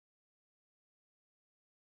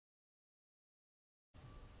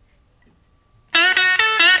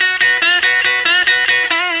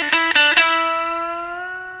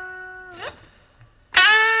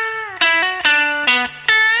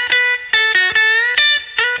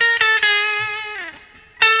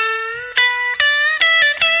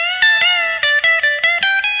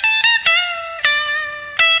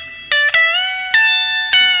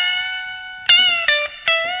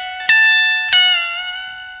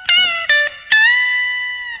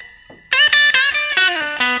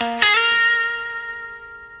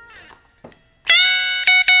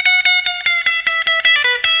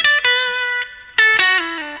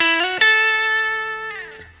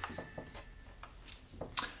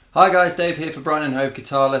Hi guys, Dave here for Brian & Hove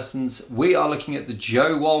Guitar Lessons. We are looking at the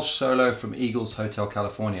Joe Walsh solo from Eagles Hotel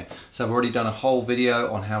California. So I've already done a whole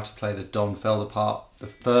video on how to play the Don Felder part, the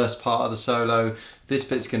first part of the solo. This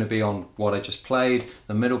bit's going to be on what I just played,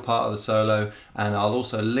 the middle part of the solo, and I'll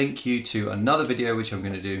also link you to another video which I'm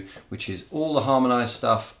going to do, which is all the harmonized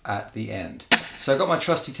stuff at the end. So I've got my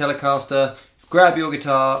trusty Telecaster, grab your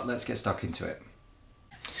guitar, let's get stuck into it.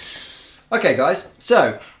 Okay guys,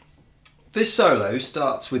 so this solo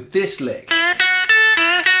starts with this lick.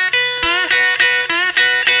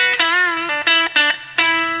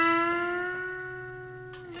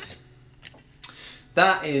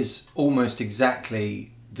 That is almost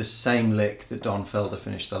exactly the same lick that Don Felder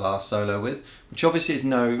finished the last solo with, which obviously is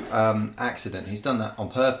no accident. He's done that on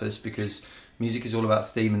purpose because music is all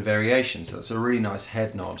about theme and variation, so that's a really nice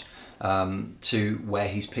head nod to where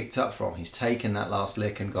he's picked up from. He's taken that last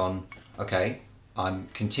lick and gone, okay, I'm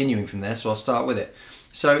continuing from there, so I'll start with it.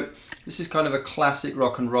 So this is kind of a classic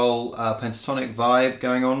rock and roll pentatonic vibe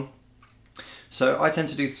going on. So I tend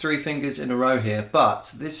to do 3 fingers in a row here,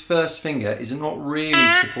 but this first finger is not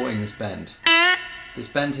really supporting this bend. This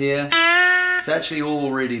bend here, it's actually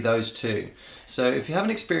all really those two. So if you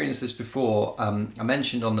haven't experienced this before, I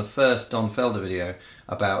mentioned on the first Don Felder video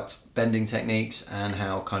about bending techniques and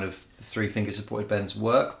how kind of the 3 finger supported bends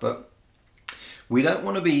work, but we don't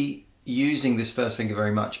want to be using this first finger very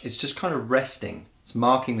much. It's just kind of resting. It's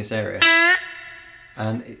marking this area.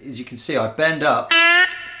 And as you can see, I bend up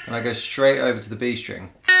and I go straight over to the B string.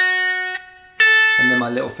 And then my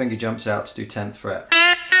little finger jumps out to do 10th fret.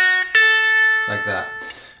 Like that.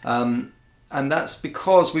 And that's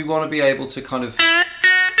because we want to be able to kind of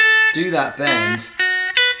do that bend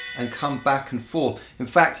and come back and forth. In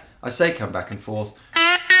fact, I say come back and forth.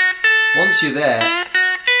 Once you're there,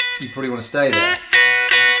 you probably want to stay there.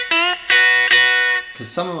 Because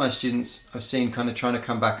some of my students I've seen kind of trying to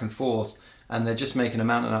come back and forth and they're just making a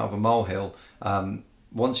mountain out of a molehill.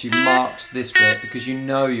 Once you've marked this bit, because you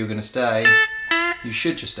know you're going to stay, you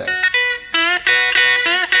should just stay.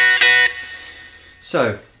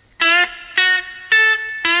 So,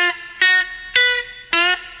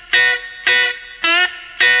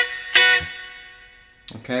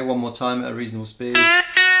 okay, one more time at a reasonable speed.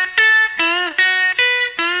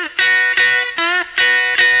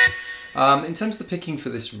 In terms of the picking for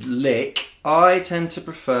this lick, I tend to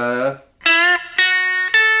prefer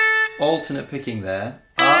alternate picking there.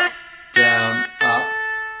 Up, down, up,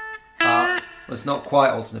 up. Well, it's not quite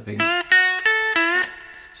alternate picking.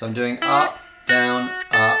 So I'm doing up, down,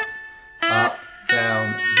 up, up,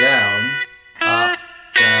 down, down, up,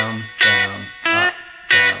 down, down, up,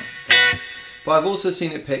 down, down. But I've also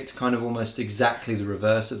seen it picked kind of almost exactly the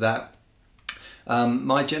reverse of that.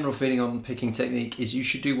 My general feeling on picking technique is you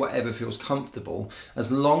should do whatever feels comfortable,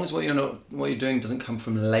 as long as what you're doing doesn't come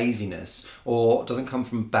from laziness or doesn't come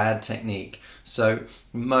from bad technique. So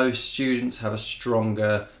most students have a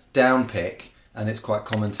stronger down pick, and it's quite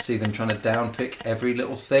common to see them trying to down pick every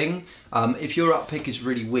little thing. If your up pick is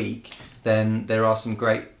really weak, then there are some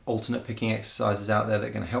great alternate picking exercises out there that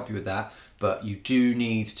are going to help you with that, but you do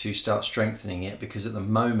need to start strengthening it, because at the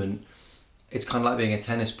moment it's kind of like being a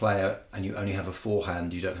tennis player and you only have a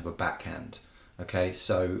forehand, you don't have a backhand. Okay,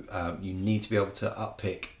 so you need to be able to up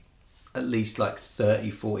pick at least like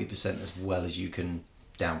 30–40% as well as you can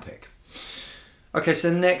down pick. Okay,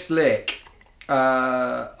 so next lick.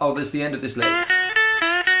 Oh, there's the end of this lick.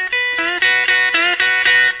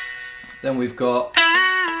 Then we've got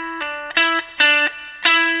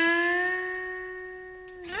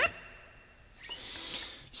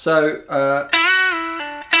so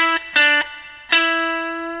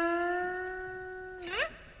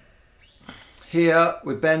here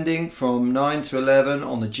we're bending from 9 to 11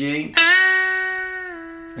 on the G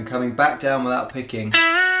and coming back down without picking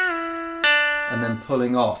and then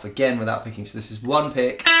pulling off again without picking. So this is one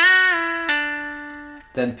pick,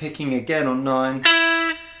 then picking again on 9,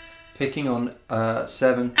 picking on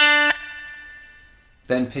 7,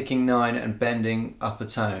 then picking 9 and bending up a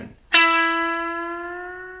tone.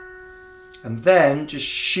 And then just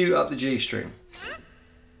shoot up the G string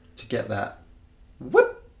to get that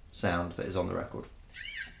whoop sound that is on the record.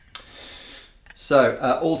 So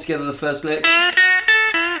all together the first lick.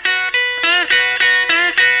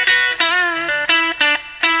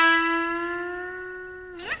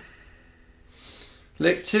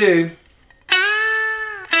 Lick 2.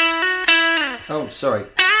 Oh, sorry.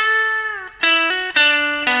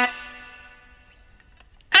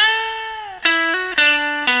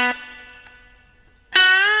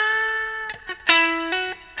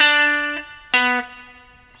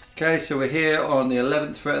 Okay, so we're here on the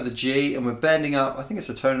 11th fret of the G and we're bending up, I think it's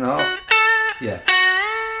a tone and a half. Yeah.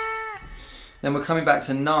 Then we're coming back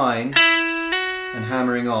to 9 and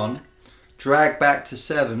hammering on. Drag back to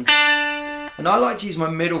 7. And I like to use my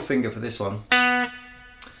middle finger for this one,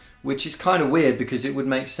 which is kind of weird because it would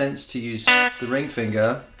make sense to use the ring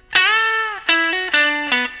finger.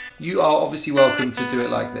 You are obviously welcome to do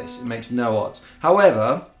it like this. It makes no odds.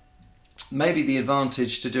 However, maybe the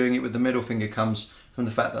advantage to doing it with the middle finger comes from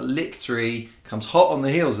the fact that lick 3 comes hot on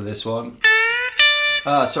the heels of this one.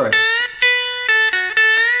 Sorry.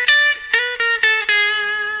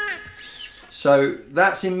 So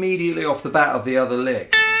that's immediately off the bat of the other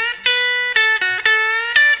lick.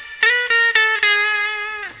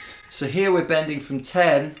 So here we're bending from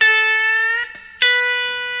 10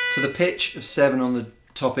 to the pitch of 7 on the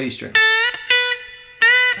top E string.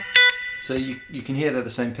 So you can hear they're the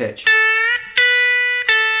same pitch.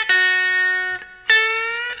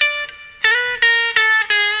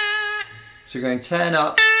 So we're going 10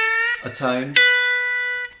 up a tone,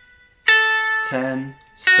 10,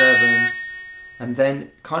 7, and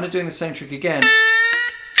then kind of doing the same trick again.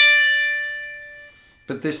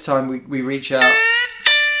 But this time we reach out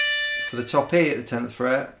for the top E at the 10th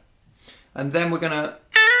fret, and then we're going to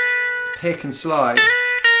pick and slide.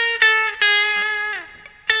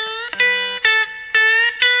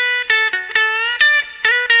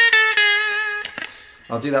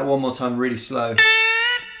 I'll do that one more time really slow.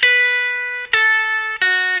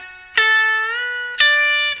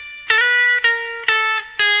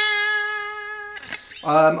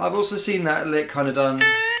 I've also seen that lick kind of done.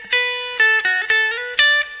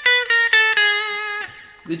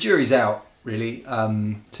 The jury's out, really.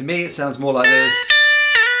 To me it sounds more like this,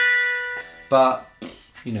 but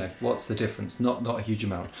you know, what's the difference? Not a huge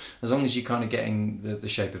amount. As long as you're kind of getting the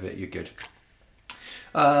shape of it, you're good.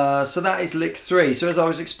 So that is lick 3. So as I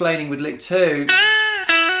was explaining with lick 2,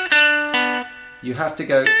 you have to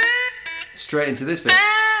go straight into this bit.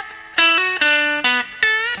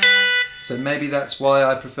 So maybe that's why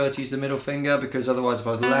I prefer to use the middle finger, because otherwise if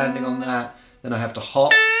I was landing on that, then I have to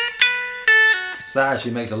hop. So that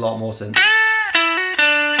actually makes a lot more sense.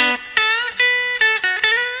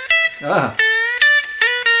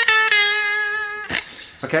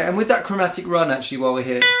 Okay, and with that chromatic run actually while we're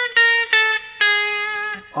here,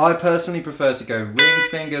 I personally prefer to go ring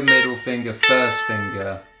finger, middle finger, first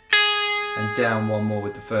finger, and down one more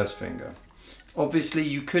with the first finger. Obviously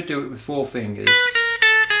you could do it with 4 fingers.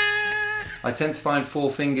 I tend to find 4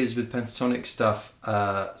 fingers with pentatonic stuff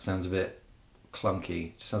sounds a bit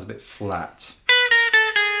clunky, just sounds a bit flat.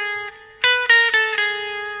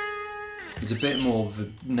 There's a bit more of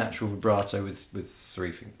a natural vibrato with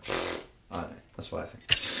 3 fingers. I don't know, that's what I think.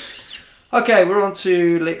 Okay, we're on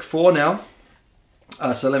to lick 4 now.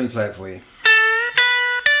 So let me play it for you.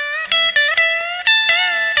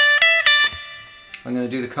 I'm going to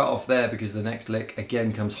do the cut off there because the next lick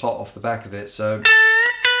again comes hot off the back of it. So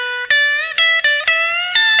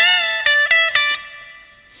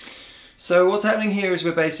what's happening here is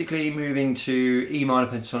we're basically moving to E minor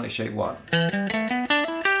pentatonic shape 1.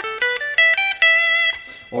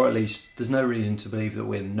 Or at least there's no reason to believe that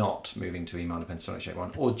we're not moving to E minor pentatonic shape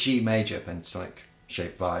 1 or G major pentatonic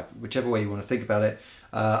shape 5, whichever way you want to think about it.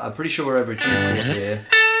 I'm pretty sure we're over a G chord here.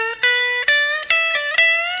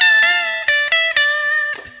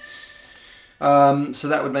 So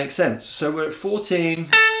that would make sense. So we're at 14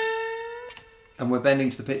 and we're bending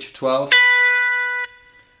to the pitch of 12.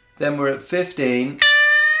 Then we're at 15,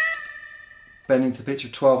 bending to the pitch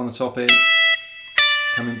of 12 on the top E,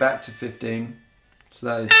 coming back to 15. So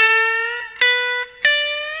that is.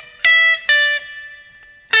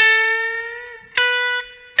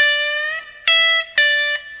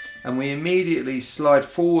 And we immediately slide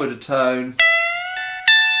forward a tone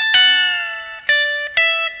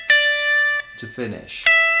to finish.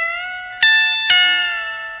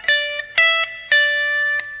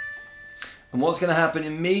 And what's going to happen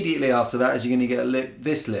immediately after that is you're going to get a lick,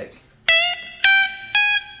 this lick.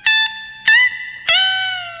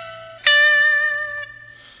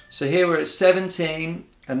 So here we're at 17,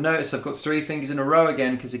 and notice I've got 3 fingers in a row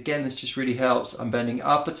again, because again this just really helps. I'm bending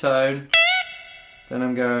up a tone, then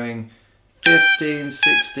I'm going 15,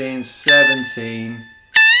 16, 17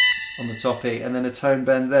 on the top E, and then a tone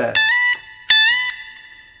bend there.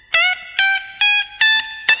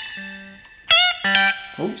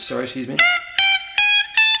 Oh, sorry, excuse me.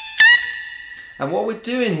 And what we're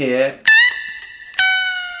doing here,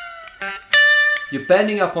 you're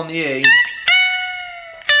bending up on the E,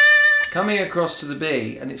 coming across to the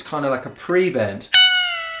B, and it's kind of like a pre-bend.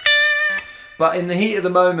 But in the heat of the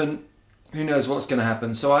moment, who knows what's going to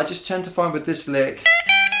happen. So I just tend to find with this lick,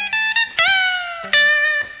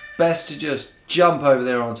 best to just jump over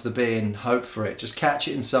there onto the B and hope for it. Just catch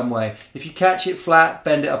it in some way. If you catch it flat,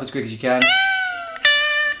 bend it up as quick as you can.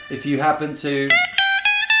 If you happen to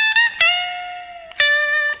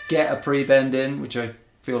get a pre-bend in, which I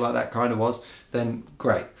feel like that kind of was, then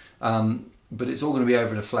great. But it's all going to be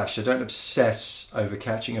over in a flash, so don't obsess over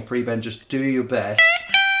catching a pre-bend. Just do your best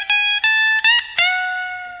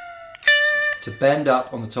to bend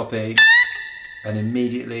up on the top E and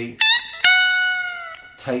immediately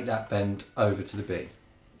take that bend over to the B.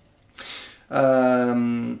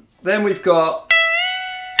 Then we've got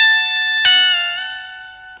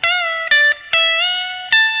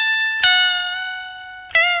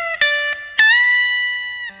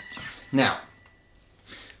now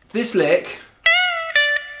this lick,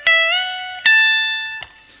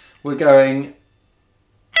 we're going,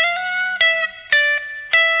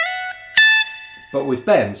 but with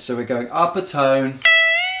bends. So we're going up a tone,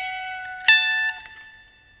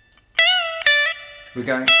 we're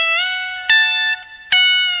going.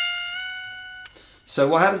 So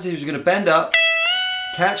what happens is we're going to bend up,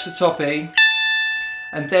 catch the top E,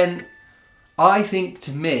 and then I think,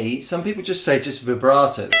 to me, some people just say just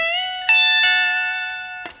vibrato.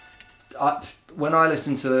 When I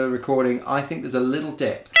listen to the recording, I think there's a little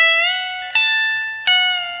dip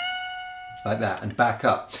like that and back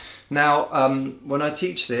up. Now, when I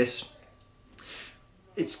teach this,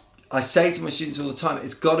 I say to my students all the time,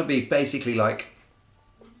 it's got to be basically like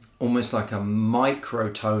almost like a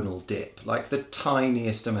microtonal dip, like the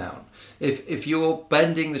tiniest amount. If you're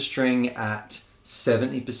bending the string at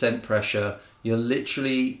 70% pressure, you're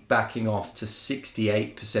literally backing off to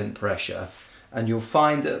 68% pressure. And you'll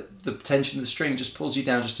find that the tension of the string just pulls you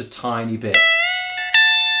down just a tiny bit.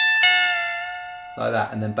 Like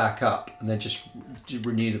that, and then back up, and then just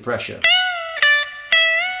renew the pressure.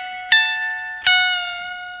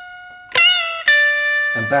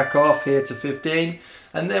 And back off here to 15.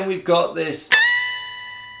 And then we've got this.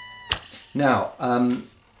 Now, I'm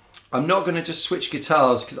not going to just switch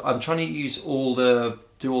guitars because I'm trying to use do all the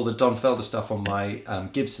Don Felder stuff on my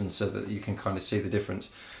Gibson so that you can kind of see the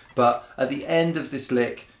difference. But at the end of this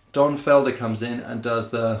lick, Don Felder comes in and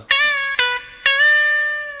does the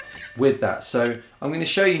with that. So I'm going to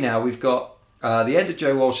show you now. We've got the end of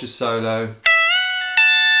Joe Walsh's solo.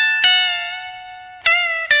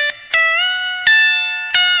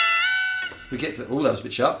 We get to, oh, that was a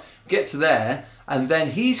bit sharp. We get to there, and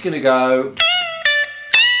then he's going to go,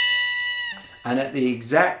 and at the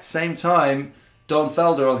exact same time, Don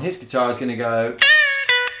Felder on his guitar is going to go.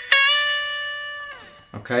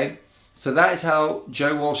 Okay, so that is how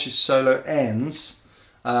Joe Walsh's solo ends.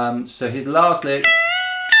 So his last lick,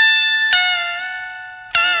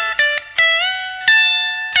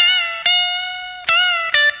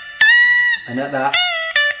 and at that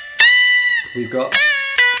we've got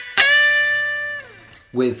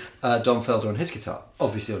with Don Felder on his guitar,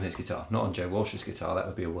 obviously on his guitar, not on Joe Walsh's guitar. That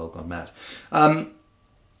would be a world gone mad.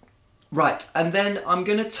 Right, and then I'm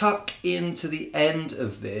going to tuck into the end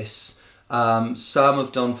of this some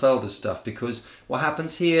of Don Felder's stuff, because what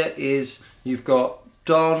happens here is you've got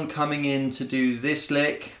Don coming in to do this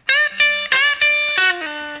lick.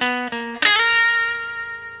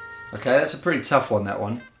 Okay, that's a pretty tough one, that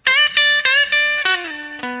one.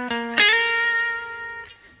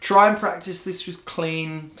 Try and practice this with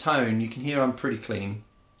clean tone. You can hear I'm pretty clean.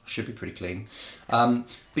 Should be pretty clean.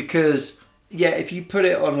 Because yeah, if you put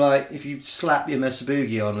it on, like, if you slap your Mesa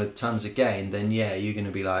Boogie on with tons of gain, then yeah, you're going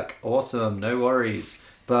to be like, awesome, no worries.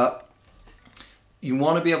 But you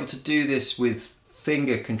want to be able to do this with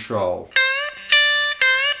finger control.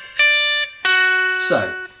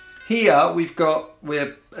 So here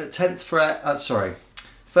we're at 10th fret, sorry,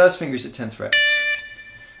 first finger is at 10th fret.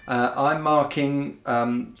 I'm marking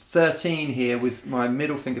 13 here with my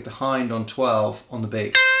middle finger behind on 12 on the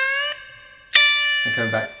B. And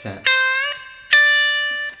coming back to 10.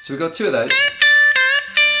 So we've got two of those.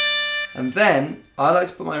 And then I like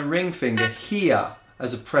to put my ring finger here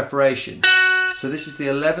as a preparation. So this is the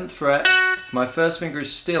 11th fret. My first finger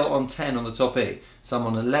is still on 10 on the top E. So I'm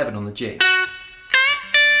on 11 on the G.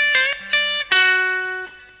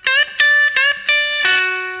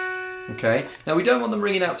 Okay, now we don't want them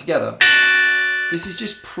ringing out together. This is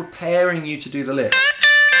just preparing you to do the lick,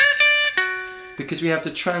 because we have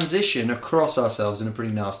to transition across ourselves in a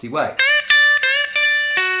pretty nasty way.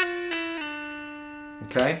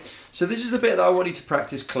 Okay, so this is the bit that I want you to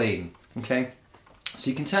practice clean. Okay, so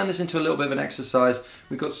you can turn this into a little bit of an exercise.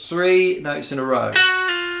 We've got 3 notes in a row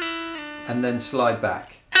and then slide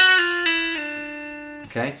back.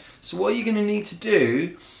 Okay, so what you're going to need to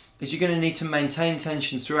do is you're going to need to maintain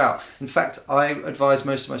tension throughout. In fact, I advise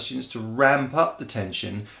most of my students to ramp up the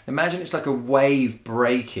tension. Imagine it's like a wave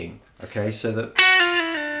breaking, okay, so that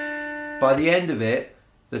by the end of it,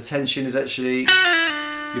 the tension is actually,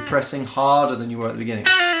 you're pressing harder than you were at the beginning,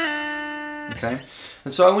 okay?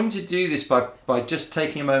 And so I want you to do this by just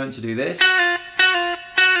taking a moment to do this,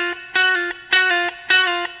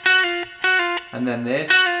 and then this,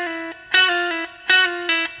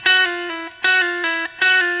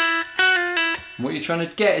 and what you're trying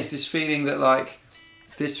to get is this feeling that like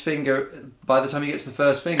this finger, by the time you get to the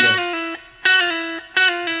first finger,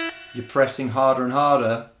 you're pressing harder and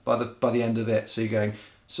harder by the end of it. So you're going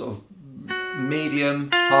sort of medium,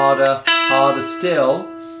 harder, harder still,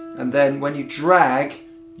 and then when you drag,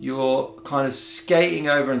 you're kind of skating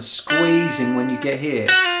over and squeezing when you get here.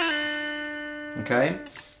 Okay?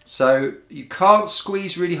 So you can't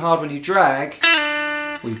squeeze really hard when you drag.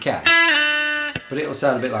 Well, you can, but it will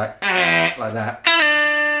sound a bit like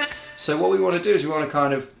that. So what we want to do is we want to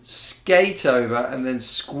kind of skate over and then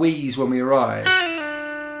squeeze when we arrive.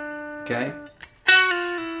 Okay?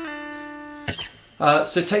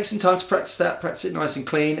 So take some time to practice that, practice it nice and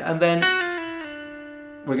clean, and then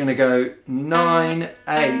we're going to go 9,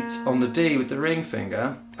 8 on the D with the ring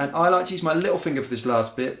finger, and I like to use my little finger for this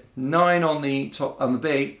last bit, 9 on the top on the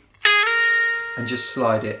B, and just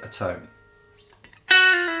slide it a tone.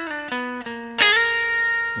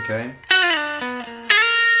 Okay?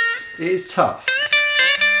 It is tough.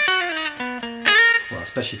 Well,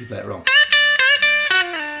 especially if you play it wrong.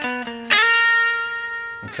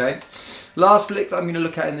 Okay? Last lick that I'm going to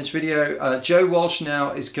look at in this video, Joe Walsh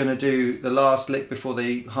now is going to do the last lick before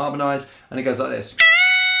they harmonise, and it goes like this.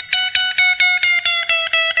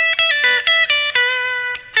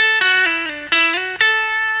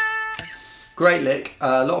 Great lick.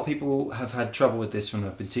 A lot of people have had trouble with this when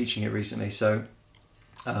I've been teaching it recently, so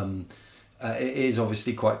it is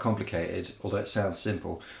obviously quite complicated, although it sounds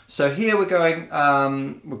simple. So here we're going,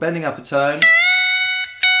 we're bending up a tone,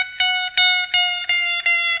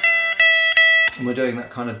 and we're doing that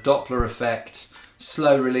kind of Doppler effect,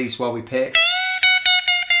 slow release while we pick.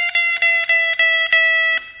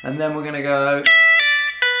 And then we're going to go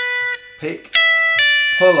pick,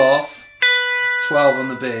 pull off, 12 on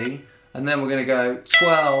the B, and then we're going to go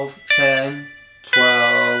 12, 10,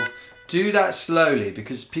 12. Do that slowly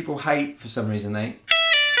because people hate, for some reason, they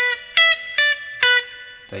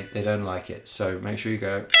don't like it. So make sure you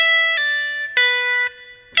go.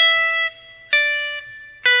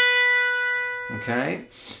 Okay,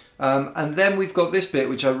 and then we've got this bit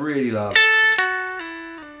which I really love.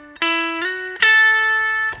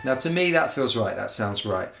 Now to me that feels right, that sounds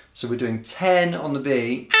right. So we're doing 10 on the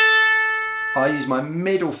B. I use my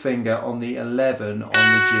middle finger on the 11 on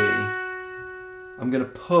the G. I'm going to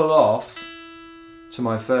pull off to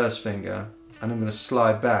my first finger and I'm going to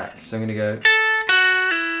slide back. So I'm going to go.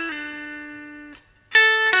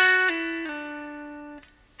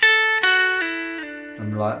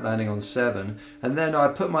 I'm landing on 7, and then I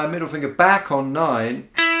put my middle finger back on 9,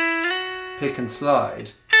 pick and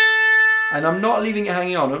slide, and I'm not leaving it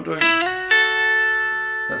hanging on. I'm doing,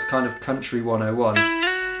 that's kind of country 101.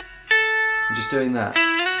 I'm just doing that,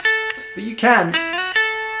 but you can,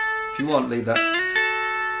 if you want, leave it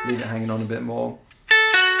hanging on a bit more.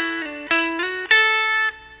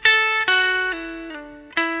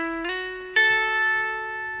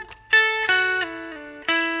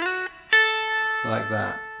 Like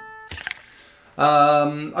that.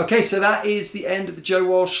 Okay, so that is the end of the Joe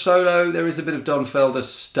Walsh solo. There is a bit of Don Felder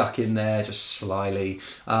stuck in there, just slyly.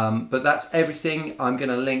 But that's everything. I'm going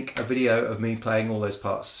to link a video of me playing all those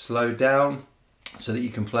parts slowed down so that you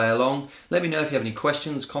can play along. Let me know if you have any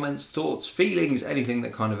questions, comments, thoughts, feelings, anything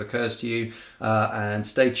that kind of occurs to you. And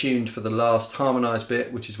stay tuned for the last harmonised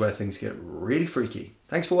bit, which is where things get really freaky.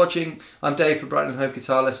 Thanks for watching. I'm Dave for Brighton & Hove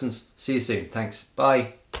Guitar Lessons. See you soon. Thanks.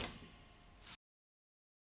 Bye.